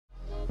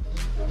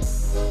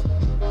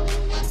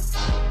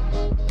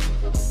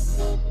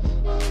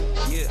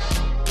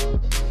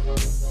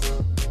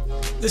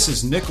This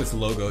is Nick with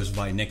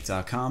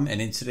logosbynick.com,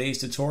 and in today's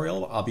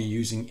tutorial I'll be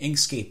using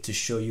Inkscape to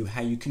show you how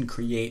you can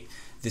create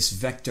this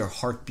vector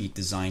heartbeat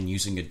design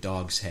using a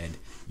dog's head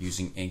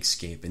using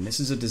Inkscape. And this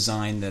is a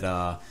design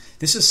that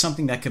this is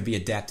something that could be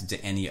adapted to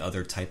any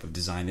other type of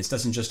design. This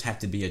doesn't just have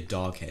to be a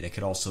dog head. It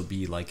could also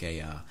be like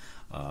a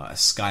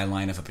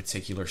skyline of a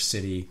particular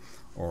city,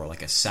 or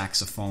like a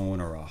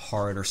saxophone or a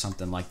heart or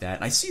something like that.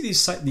 And I see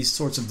these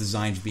sorts of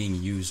designs being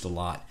used a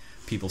lot.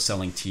 People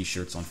selling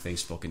t-shirts on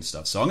Facebook and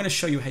stuff. So I'm going to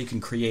show you how you can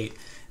create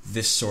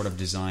this sort of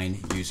design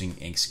using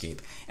Inkscape.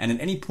 And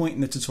at any point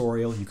in the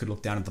tutorial, you could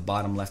look down at the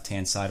bottom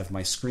left-hand side of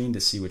my screen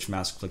to see which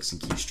mouse clicks and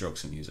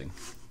keystrokes I'm using.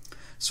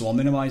 So I'll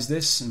minimize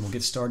this and we'll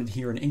get started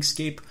here in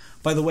Inkscape.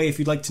 By the way, if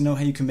you'd like to know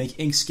how you can make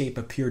Inkscape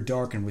appear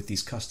darkened with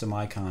these custom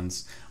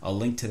icons, a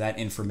link to that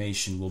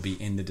information will be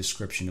in the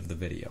description of the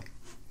video.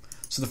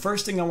 So the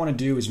first thing I want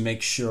to do is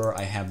make sure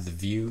I have the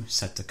view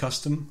set to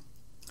custom.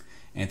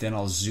 And then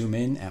I'll zoom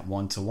in at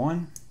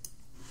 1:1.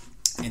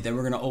 And then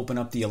we're going to open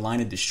up the Align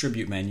and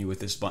Distribute menu with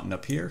this button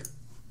up here.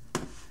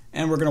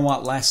 And we're going to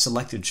want Last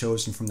Selected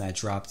chosen from that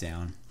drop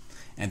down.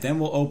 And then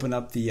we'll open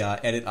up the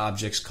Edit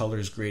Objects,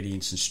 Colors,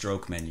 Gradients, and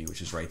Stroke menu,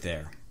 which is right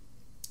there.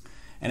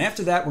 And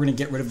after that, we're going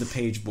to get rid of the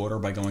page border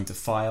by going to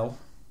File,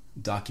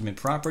 Document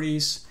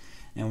Properties,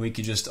 and we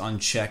can just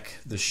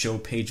uncheck the Show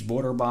Page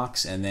Border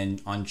box and then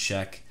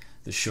uncheck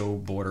the Show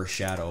Border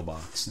Shadow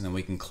box. And then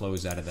we can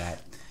close out of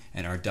that.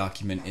 And our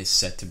document is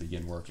set to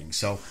begin working.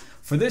 So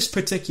for this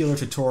particular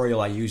tutorial,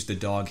 I used the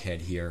dog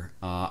head here.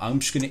 I'm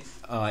just going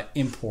to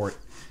import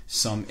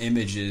some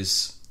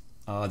images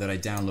that I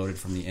downloaded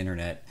from the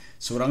internet.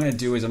 So what I'm going to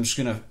do is I'm just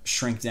going to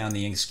shrink down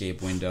the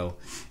Inkscape window,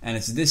 and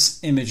it's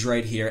this image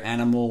right here,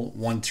 animal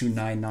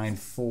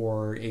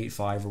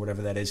 1299485 or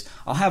whatever that is.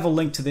 I'll have a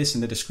link to this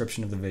in the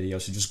description of the video,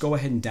 so just go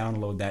ahead and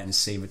download that and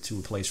save it to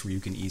a place where you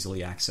can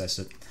easily access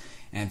it.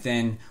 And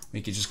then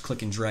we can just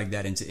click and drag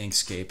that into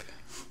Inkscape.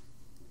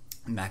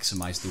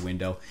 Maximize the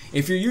window.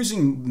 If you're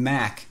using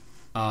Mac,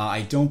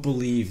 I don't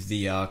believe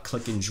the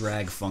click and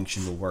drag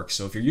function will work.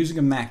 So if you're using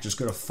a Mac, just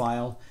go to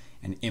File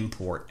and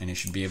Import, and it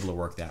should be able to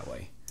work that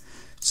way.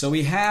 So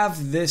we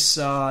have this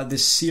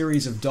this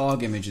series of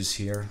dog images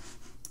here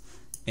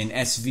in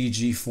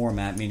SVG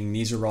format, meaning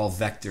these are all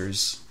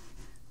vectors.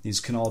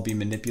 These can all be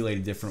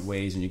manipulated different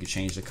ways, and you can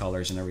change the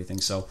colors and everything.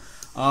 So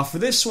for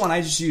this one,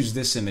 I just use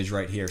this image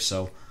right here.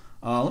 So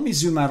let me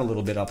zoom out a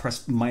little bit. I'll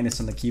press minus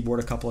on the keyboard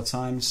a couple of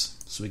times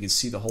so we can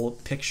see the whole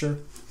picture.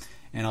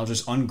 And I'll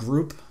just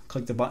ungroup,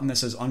 click the button that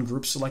says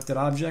Ungroup Selected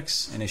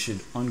Objects, and it should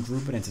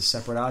ungroup it into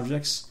separate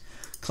objects.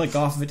 Click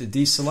off of it to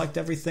deselect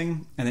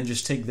everything, and then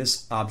just take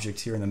this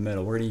object here in the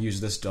middle. We're going to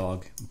use this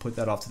dog and put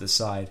that off to the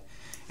side.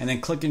 And then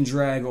click and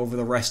drag over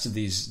the rest of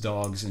these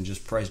dogs and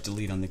just press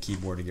delete on the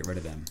keyboard to get rid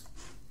of them.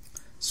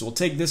 So we'll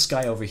take this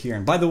guy over here.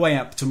 And by the way,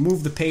 to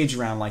move the page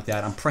around like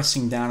that, I'm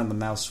pressing down on the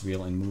mouse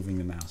wheel and moving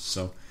the mouse.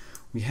 So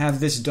we have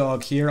this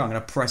dog here. I'm going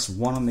to press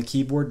 1 on the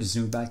keyboard to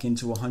zoom back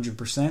into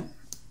 100%.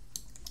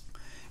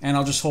 And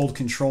I'll just hold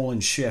Control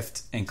and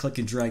Shift and click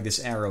and drag this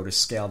arrow to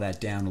scale that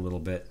down a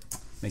little bit,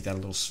 make that a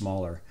little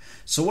smaller.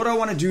 So what I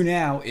want to do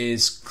now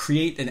is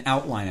create an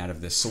outline out of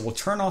this. So we'll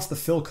turn off the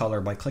fill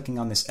color by clicking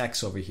on this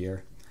X over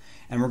here.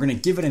 And we're going to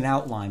give it an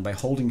outline by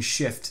holding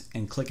Shift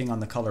and clicking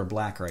on the color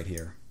black right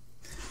here.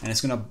 And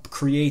it's going to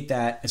create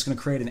that, it's going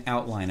to create an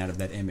outline out of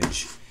that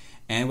image.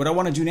 And what I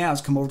want to do now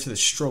is come over to the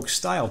Stroke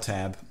Style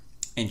tab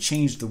and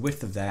change the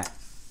width of that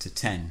to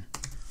 10.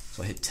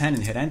 So I'll hit 10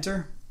 and hit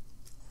enter.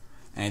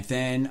 And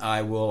then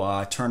I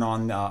will turn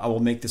on, I will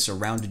make this a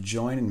rounded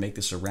join and make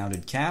this a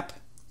rounded cap.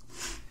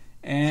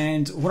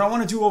 And what I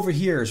want to do over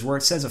here is where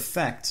it says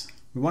effect,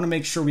 we want to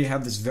make sure we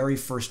have this very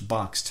first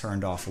box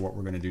turned off for what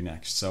we're going to do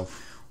next. So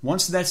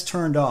once that's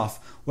turned off,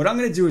 what I'm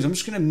going to do is I'm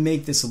just going to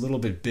make this a little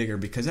bit bigger,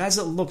 because as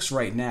it looks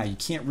right now, you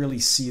can't really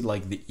see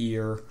like the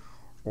ear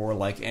or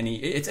like any,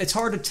 it's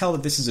hard to tell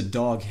that this is a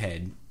dog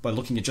head by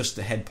looking at just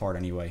the head part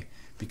anyway,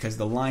 because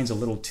the line's a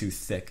little too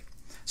thick.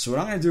 So what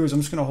I'm going to do is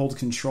I'm just going to hold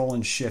Control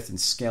and Shift and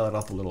scale it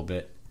up a little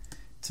bit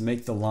to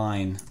make the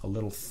line a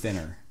little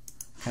thinner.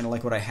 Kind of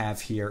like what I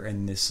have here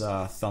in this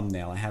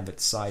thumbnail. I have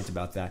it sized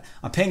about that.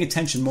 I'm paying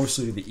attention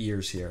mostly to the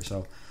ears here,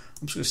 so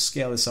I'm just going to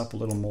scale this up a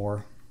little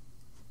more.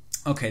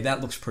 Okay,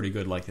 that looks pretty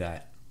good like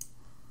that.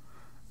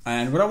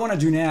 And what I want to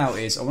do now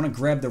is I want to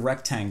grab the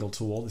rectangle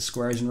tool, the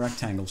squares and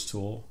rectangles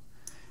tool,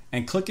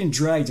 and click and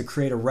drag to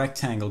create a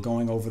rectangle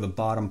going over the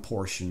bottom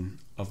portion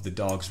of the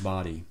dog's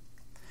body.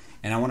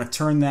 And I want to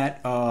turn that,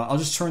 I'll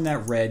just turn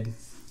that red,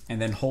 and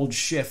then hold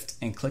Shift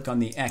and click on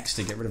the X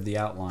to get rid of the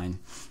outline.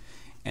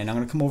 And I'm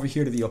going to come over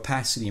here to the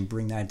opacity and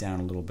bring that down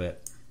a little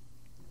bit.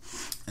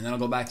 And then I'll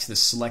go back to the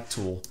select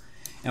tool.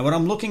 And what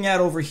I'm looking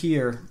at over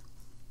here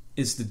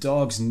is the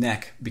dog's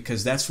neck,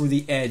 because that's where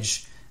the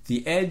edge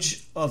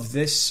of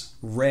this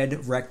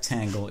red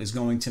rectangle is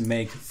going to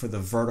make for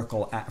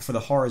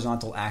the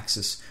horizontal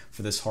axis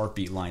for this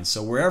heartbeat line.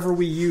 So wherever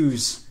we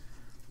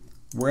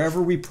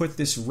put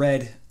this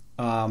red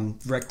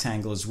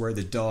rectangle is where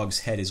the dog's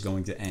head is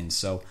going to end.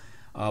 So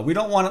we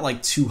don't want it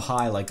like too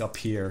high, like up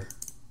here.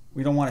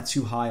 We don't want it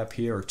too high up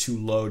here or too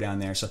low down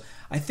there. So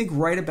I think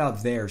right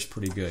about there is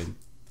pretty good.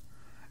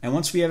 And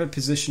once we have it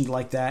positioned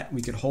like that,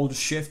 we could hold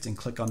Shift and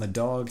click on the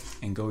dog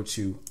and go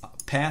to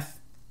Path,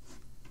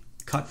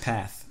 Cut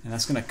Path. And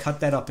that's going to cut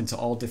that up into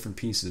all different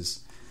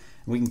pieces.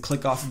 And we can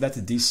click off of that to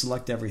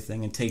deselect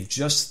everything and take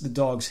just the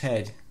dog's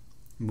head.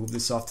 Move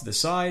this off to the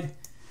side.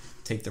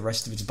 Take the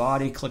rest of its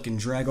body, click and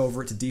drag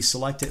over it to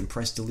deselect it, and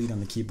press delete on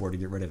the keyboard to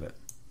get rid of it.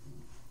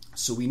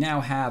 So we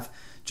now have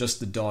just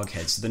the dog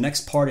head. So the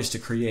next part is to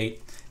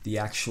create the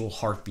actual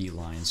heartbeat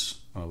lines,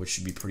 which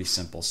should be pretty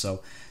simple.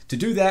 So to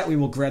do that, we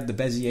will grab the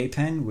Bezier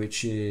pen,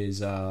 which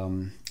is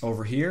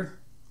over here,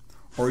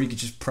 or you could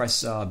just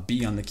press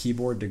B on the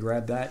keyboard to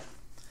grab that.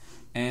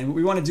 And what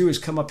we want to do is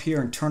come up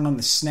here and turn on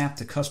the Snap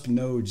to Cusp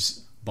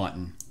Nodes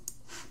button.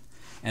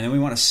 And then we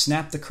want to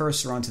snap the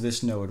cursor onto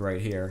this node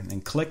right here,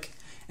 and click,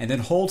 and then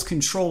hold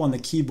Control on the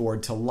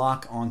keyboard to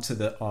lock onto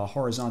the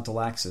horizontal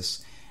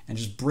axis, and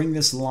just bring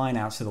this line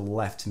out to the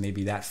left,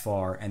 maybe that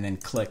far, and then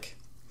click.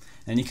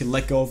 And you can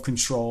let go of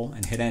Control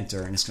and hit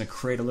Enter, and it's going to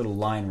create a little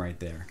line right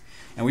there.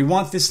 And we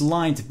want this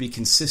line to be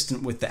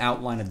consistent with the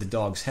outline of the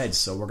dog's head,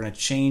 so we're going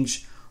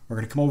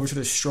to come over to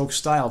the Stroke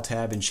Style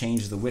tab and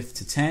change the width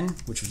to 10,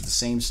 which was the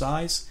same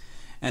size.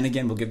 And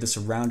again, we'll give this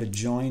a rounded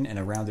join and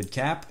a rounded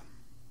cap.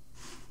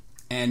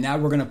 And now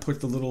we're going to put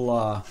the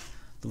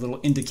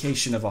little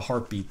indication of a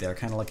heartbeat there,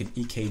 kind of like an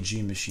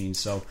EKG machine.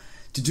 So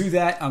to do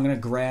that, I'm going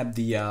to grab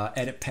the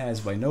Edit Paths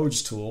by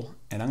Nodes tool,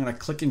 and I'm going to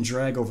click and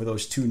drag over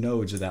those two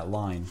nodes of that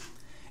line.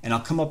 And I'll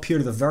come up here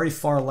to the very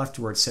far left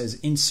where it says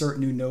Insert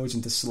New Nodes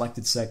into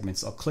Selected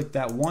Segments. I'll click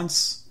that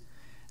once,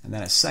 and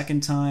then a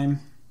second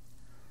time,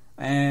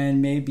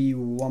 and maybe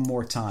one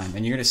more time.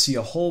 And you're going to see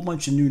a whole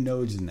bunch of new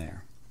nodes in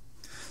there.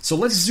 So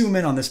let's zoom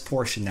in on this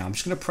portion now. I'm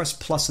just going to press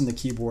plus on the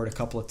keyboard a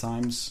couple of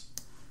times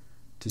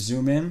to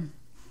zoom in.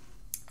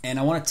 And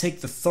I want to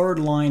take the third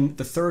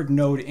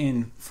node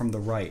in from the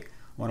right.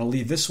 I want to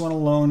leave this one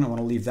alone. I want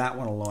to leave that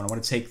one alone. I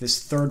want to take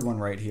this third one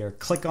right here,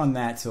 click on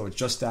that so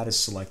just that is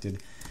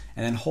selected,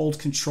 and then hold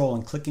Control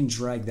and click and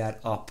drag that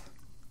up,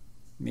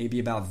 maybe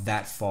about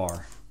that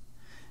far.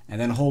 And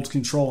then hold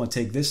Control and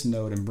take this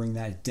node and bring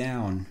that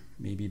down,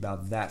 maybe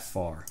about that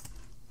far.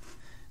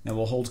 Now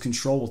we'll hold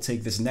Control, we'll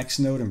take this next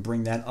node and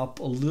bring that up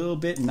a little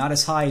bit, not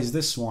as high as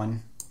this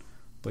one,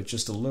 but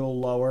just a little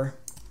lower.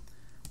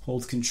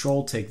 Hold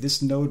Control, take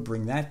this node,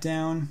 bring that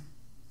down,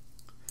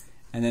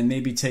 and then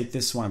maybe take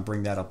this one and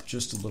bring that up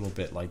just a little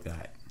bit like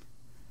that.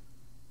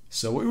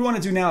 So what we want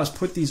to do now is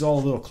put these all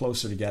a little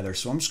closer together.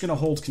 So I'm just going to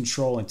hold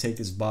Control and take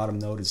this bottom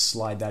node and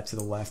slide that to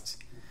the left.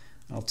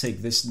 I'll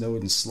take this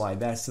node and slide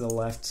that to the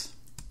left.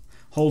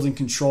 Holding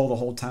Control the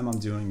whole time I'm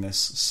doing this.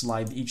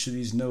 Slide each of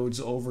these nodes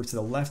over to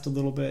the left a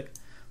little bit.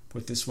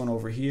 Put this one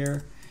over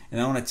here. And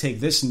I want to take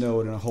this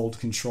node and hold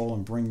Control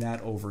and bring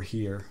that over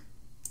here.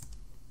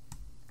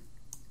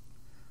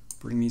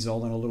 Bring these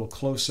all in a little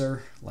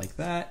closer, like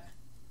that.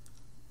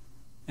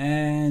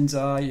 And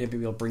yeah,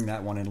 maybe I'll bring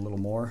that one in a little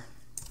more.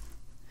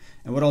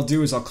 And what I'll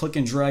do is I'll click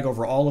and drag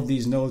over all of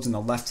these nodes in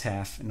the left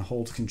half and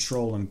hold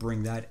Control and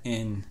bring that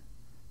in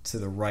to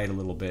the right a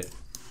little bit,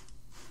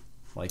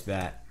 like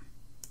that.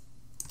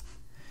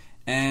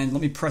 And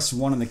let me press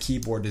 1 on the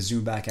keyboard to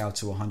zoom back out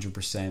to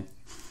 100%.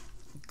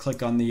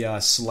 Click on the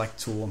Select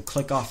tool and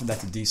click off of that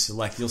to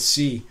deselect. You'll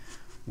see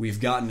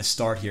we've gotten a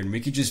start here, and we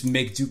could just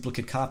make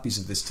duplicate copies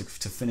of this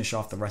to finish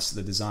off the rest of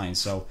the design.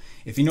 So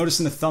if you notice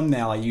in the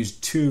thumbnail, I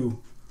used 2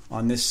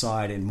 on this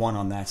side and 1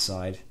 on that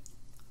side.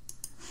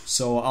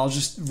 So I'll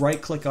just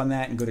right click on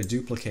that and go to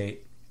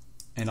duplicate,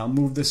 and I'll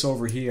move this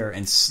over here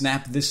and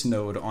snap this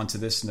node onto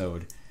this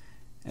node,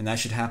 and that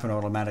should happen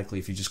automatically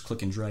if you just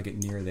click and drag it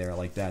near there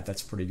like that.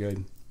 That's pretty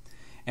good.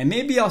 And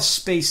maybe I'll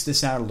space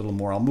this out a little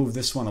more. I'll move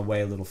this one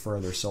away a little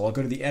further. So I'll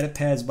go to the Edit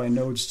Paths by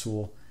Nodes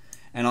tool,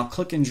 and I'll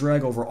click and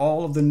drag over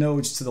all of the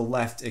nodes to the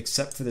left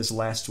except for this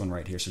last one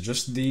right here. So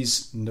just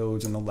these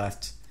nodes on the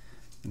left,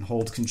 and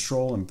hold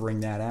Control and bring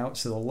that out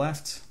to the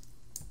left.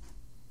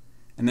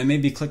 And then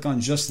maybe click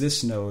on just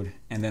this node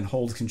and then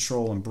hold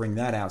Control and bring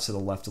that out to the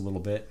left a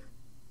little bit,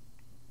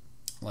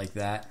 like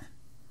that.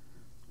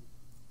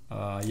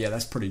 Yeah,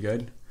 that's pretty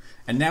good.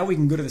 And now we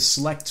can go to the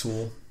Select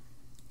tool,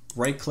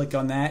 right click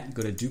on that,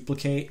 go to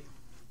Duplicate,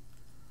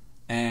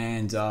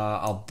 and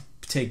I'll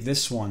take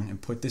this one and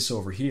put this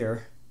over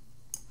here.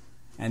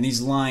 And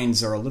these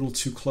lines are a little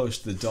too close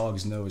to the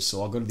dog's nose,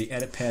 so I'll go to the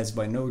Edit Paths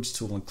by Nodes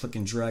tool and click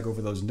and drag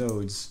over those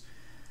nodes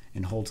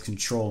and hold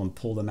Control and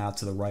pull them out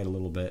to the right a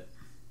little bit,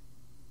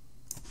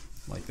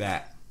 like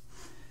that.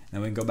 And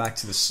then we can go back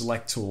to the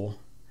Select tool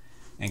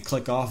and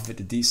click off of it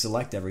to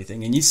deselect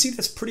everything. And you see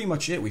that's pretty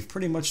much it. We've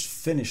pretty much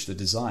finished the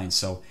design.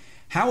 So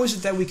how is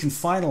it that we can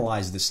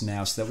finalize this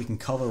now so that we can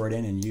color it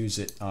in and use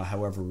it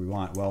however we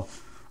want? Well,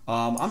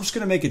 I'm just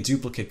going to make a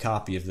duplicate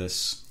copy of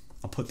this.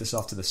 I'll put this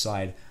off to the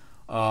side.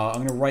 I'm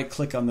going to right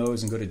click on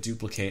those and go to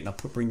duplicate, and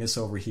I'll bring this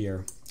over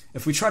here.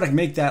 If we try to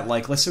make that,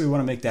 like, let's say we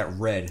want to make that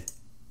red,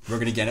 we're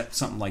going to get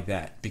something like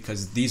that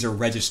because these are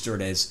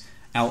registered as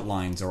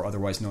outlines, or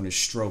otherwise known as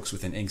strokes,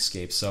 within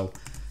Inkscape. So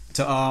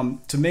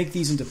to make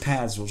these into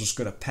paths, we'll just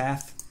go to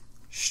Path,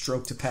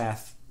 stroke to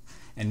path,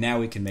 and now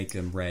we can make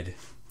them red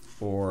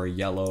or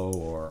yellow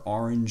or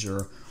orange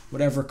or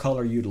whatever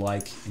color you'd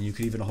like, and you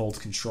could even hold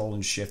Control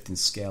and Shift and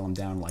scale them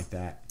down like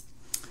that.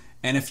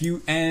 And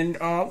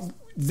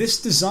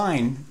this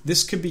design,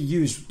 this could be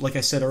used, like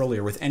I said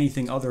earlier, with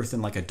anything other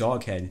than like a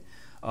dog head.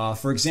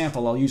 For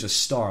example, I'll use a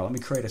star. Let me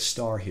create a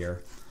star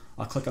here.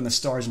 I'll click on the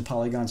Stars and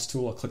Polygons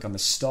tool. I'll click on the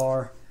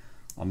star.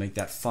 I'll make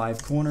that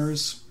 5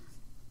 corners.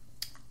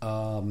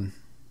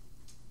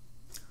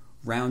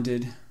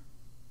 Rounded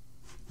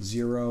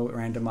 0,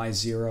 randomized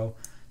 0.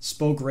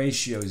 Spoke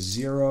ratio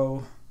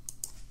 0,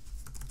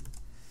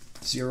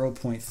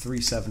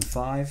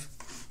 0.375.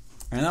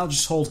 And I'll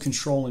just hold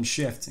Control and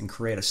Shift and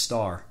create a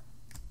star.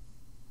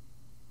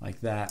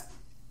 Like that.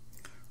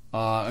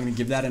 I'm going to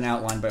give that an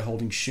outline by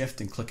holding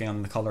Shift and clicking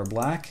on the color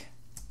black.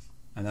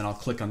 And then I'll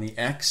click on the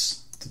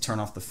X to turn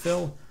off the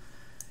fill.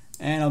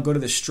 And I'll go to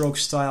the stroke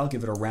style,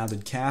 give it a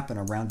rounded cap and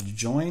a rounded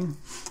join.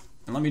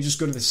 And let me just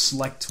go to the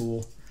Select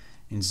tool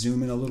and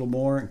zoom in a little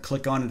more and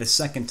click on it a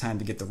second time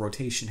to get the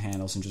rotation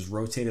handles and just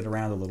rotate it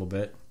around a little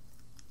bit.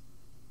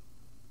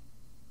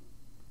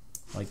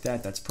 Like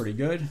that, that's pretty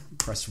good.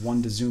 Press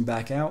 1 to zoom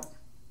back out.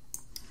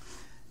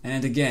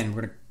 And again,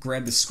 we're going to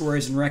grab the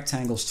Squares and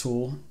Rectangles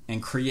tool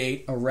and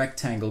create a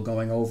rectangle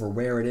going over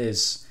where it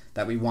is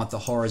that we want the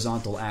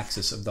horizontal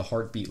axis of the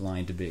heartbeat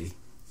line to be.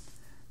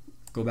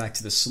 Go back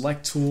to the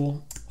Select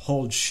tool,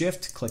 hold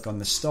Shift, click on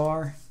the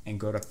star, and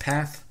go to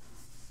Path,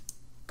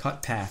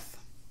 Cut Path,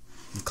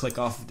 and click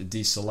off to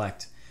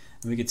deselect.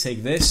 And we can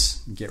take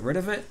this and get rid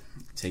of it,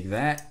 take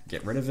that,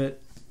 get rid of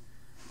it.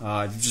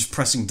 Just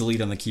pressing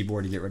delete on the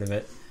keyboard to get rid of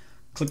it.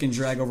 Click and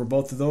drag over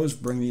both of those,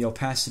 bring the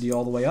opacity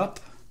all the way up.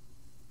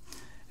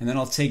 And then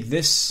I'll take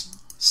this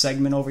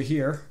segment over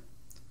here,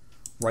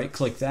 right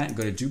click that and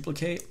go to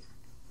duplicate.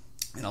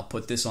 And I'll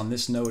put this on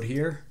this node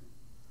here.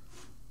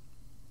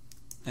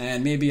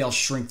 And maybe I'll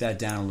shrink that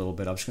down a little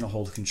bit. I'm just going to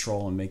hold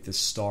Control and make this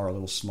star a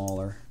little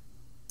smaller.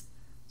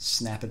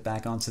 Snap it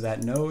back onto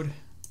that node.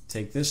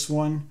 Take this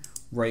one,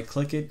 right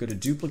click it, go to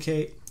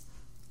duplicate.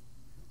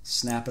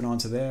 Snap it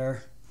onto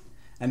there.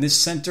 And this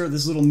center,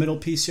 this little middle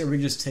piece here, we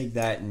can just take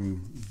that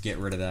and get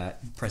rid of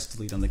that. Press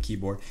delete on the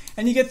keyboard.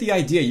 And you get the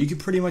idea. You can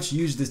pretty much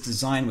use this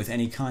design with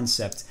any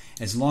concept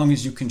as long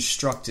as you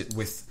construct it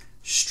with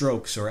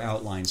strokes or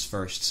outlines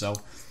first. So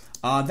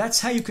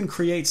that's how you can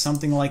create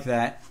something like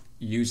that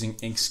using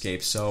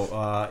Inkscape.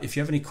 So if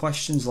you have any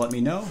questions, let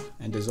me know.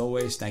 And as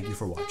always, thank you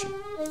for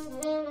watching.